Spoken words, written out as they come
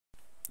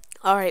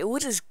Alright,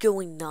 what is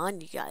going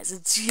on, you guys?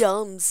 It's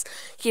Yums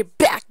here,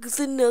 back with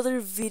another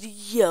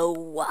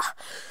video.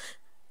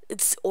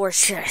 Or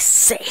should I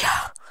say,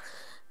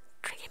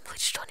 drinking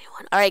bleach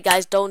 21. Alright,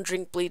 guys, don't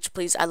drink bleach,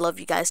 please. I love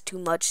you guys too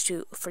much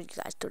for you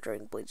guys to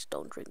drink bleach.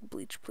 Don't drink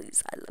bleach,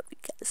 please. I love you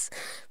guys.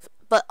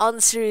 But on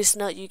the serious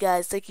note, you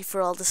guys, thank you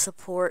for all the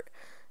support.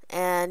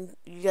 And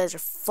you guys are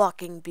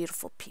fucking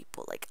beautiful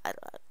people. Like,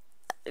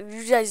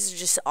 you guys are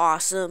just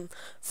awesome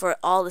for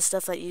all the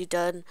stuff that you've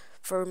done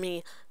for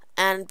me.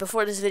 And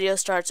before this video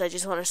starts, I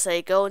just want to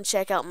say, go and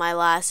check out my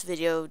last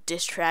video,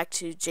 diss track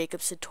to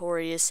Jacob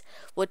Sartorius,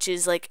 which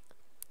is like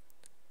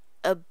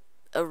a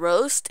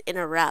roast in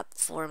a rap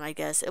form, I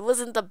guess. It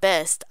wasn't the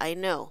best, I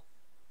know,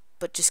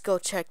 but just go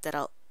check that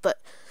out. But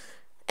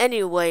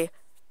anyway,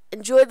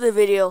 enjoy the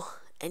video,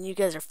 and you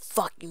guys are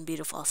fucking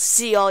beautiful. I'll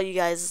see all you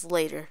guys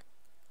later.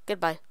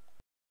 Goodbye.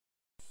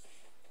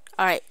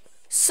 Alright,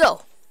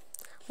 so,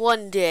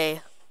 one day,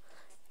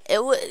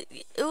 it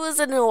was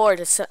an award,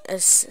 a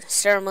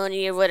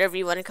ceremony, or whatever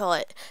you want to call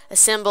it,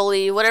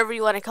 assembly, whatever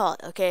you want to call it,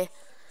 okay?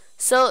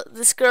 So,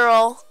 this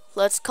girl,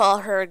 let's call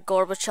her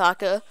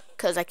Gorbachaka,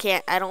 because I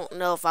don't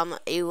know if I'm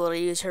able to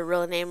use her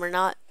real name or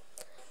not.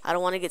 I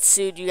don't want to get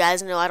sued. You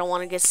guys know I don't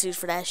want to get sued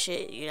for that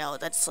shit, you know,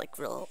 that's like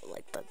real,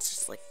 like, that's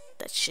just like,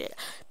 that shit.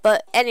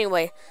 But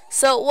anyway,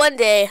 so one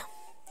day,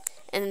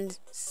 in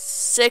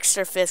 6th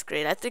or 5th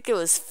grade, I think it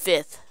was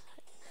 5th,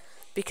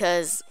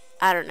 because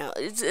I don't know.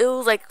 It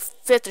was like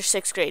 5th or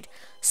 6th grade.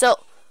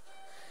 So,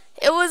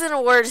 it was an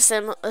award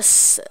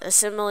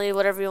assembly,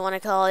 whatever you want to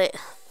call it.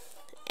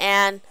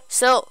 And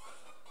so,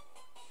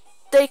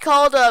 they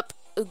called up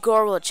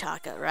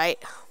Gorbachaka, right?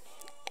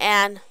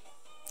 And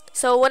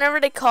so,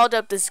 whenever they called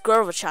up this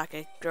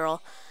Gorbachaka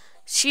girl,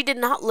 she did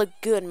not look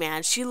good,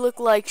 man. She looked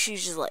like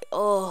she's just like,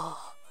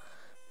 oh.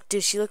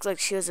 Dude, she looked like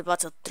she was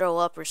about to throw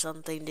up or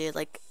something, dude.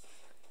 Like,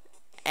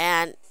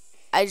 and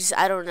I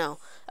don't know.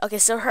 Okay,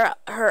 so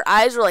her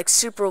eyes were like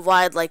super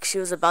wide, like she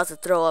was about to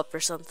throw up or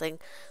something.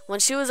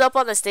 When she was up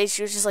on the stage,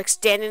 she was just like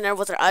standing there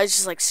with her eyes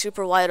just like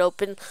super wide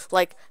open.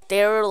 Like,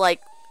 they were like,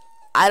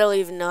 I don't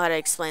even know how to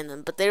explain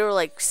them, but they were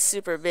like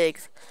super big.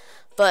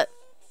 But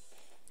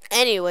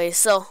anyway,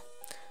 so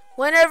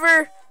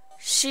whenever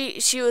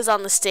she was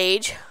on the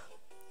stage,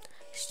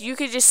 you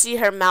could just see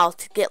her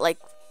mouth get like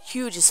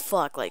huge as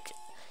fuck. Like,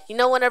 you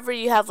know, whenever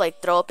you have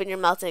like throw up in your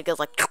mouth and it goes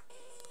like,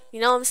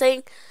 you know what I'm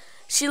saying?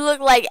 She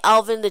looked like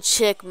Alvin the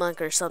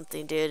Chipmunk or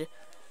something, dude.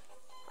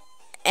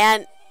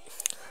 And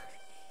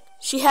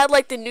she had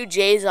like the new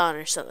J's on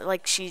or something.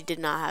 Like, she did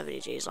not have any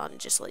J's on,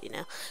 just to let you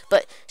know.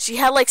 But she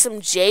had like some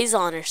J's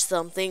on or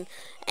something.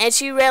 And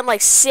she ran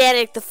like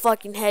Sonic the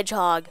fucking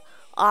Hedgehog.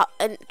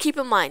 And keep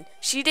in mind,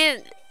 she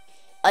didn't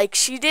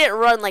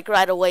run like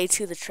right away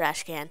to the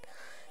trash can.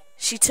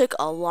 She took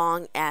a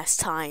long ass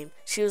time.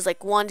 She was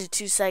like 1 to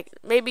 2 seconds,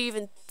 maybe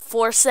even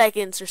 4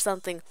 seconds or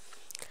something.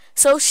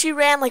 So she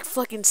ran like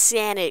fucking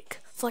Sonic,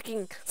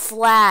 fucking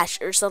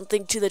Flash or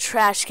something to the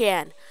trash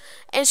can.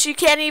 And she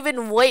can't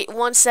even wait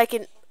 1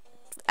 second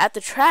at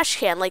the trash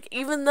can. Like,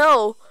 even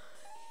though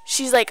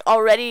she's like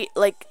already,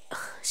 like,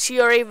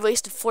 she already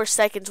wasted 4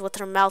 seconds with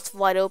her mouth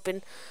wide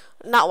open.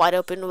 Not wide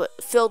open,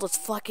 but filled with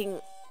fucking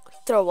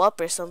throw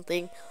up or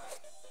something.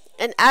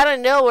 And out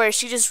of nowhere,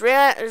 she just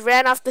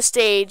ran off the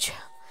stage.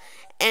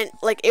 And,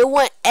 like, it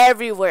went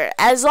everywhere.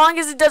 As long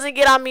as it doesn't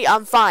get on me,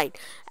 I'm fine.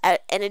 And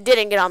it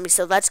didn't get on me,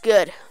 so that's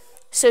good.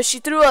 So she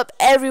threw up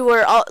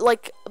everywhere,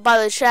 like,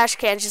 by the trash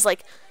can. She's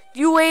like,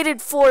 you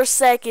waited 4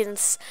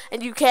 seconds,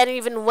 and you can't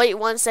even wait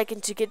 1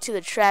 second to get to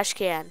the trash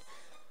can.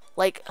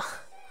 Like,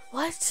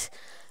 what?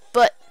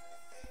 But,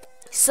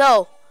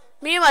 so,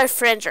 me and my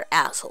friends are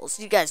assholes.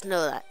 You guys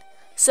know that.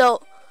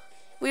 So,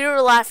 we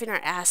were laughing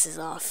our asses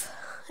off.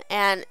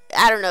 And,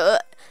 I don't know,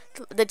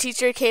 the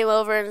teacher came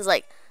over and was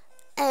like,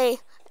 hey,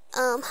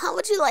 how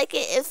would you like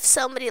it if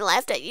somebody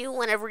laughed at you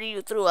whenever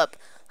you threw up?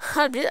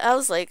 I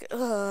was like,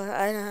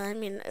 I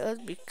mean, it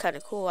would be kind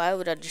of cool. I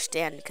would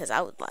understand because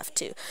I would laugh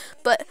too.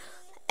 But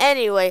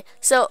anyway,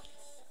 so,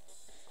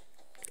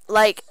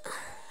 like,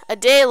 a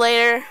day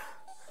later,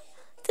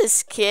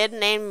 this kid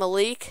named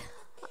Malik,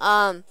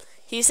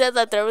 he said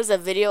that there was a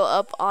video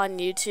up on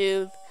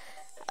YouTube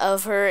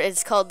of her.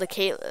 It's called the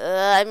Gorbachaka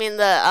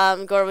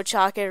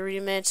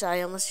remix.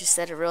 I almost just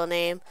said her real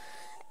name.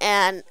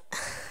 And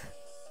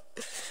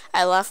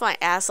I laughed my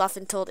ass off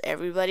and told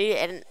everybody,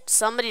 and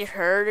somebody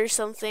heard or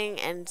something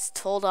and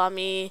told on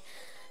me.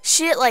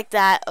 Shit like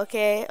that,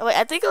 okay? Wait,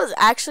 I think it was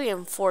actually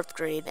in 4th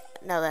grade,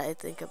 now that I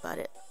think about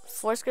it.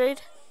 4th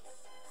grade?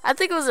 I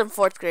think it was in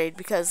 4th grade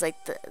because, like,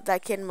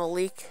 that kid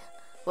Malik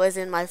was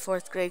in my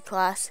 4th grade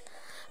class.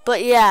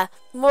 But yeah,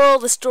 moral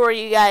of the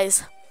story, you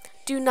guys,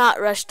 do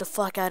not rush the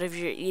fuck out of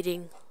your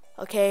eating,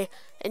 okay?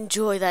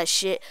 Enjoy that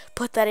shit.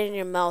 Put that in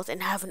your mouth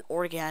and have an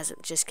orgasm.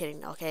 Just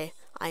kidding, okay?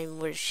 I'm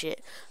weird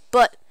shit.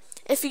 But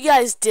if you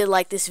guys did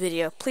like this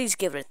video, please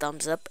give it a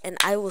thumbs up, and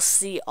I will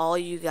see all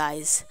you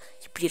guys,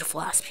 you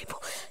beautiful ass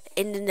people,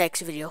 in the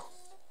next video.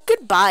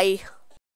 Goodbye.